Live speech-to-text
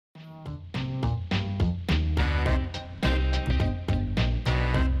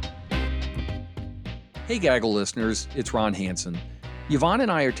Hey Gaggle listeners, it's Ron Hansen. Yvonne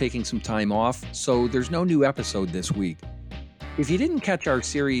and I are taking some time off, so there's no new episode this week. If you didn't catch our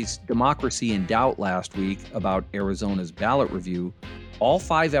series Democracy in Doubt last week about Arizona's ballot review, all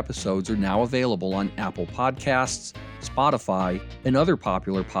 5 episodes are now available on Apple Podcasts, Spotify, and other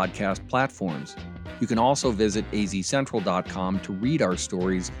popular podcast platforms. You can also visit azcentral.com to read our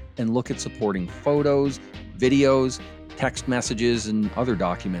stories and look at supporting photos, videos, text messages, and other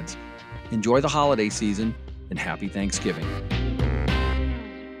documents. Enjoy the holiday season, and happy Thanksgiving.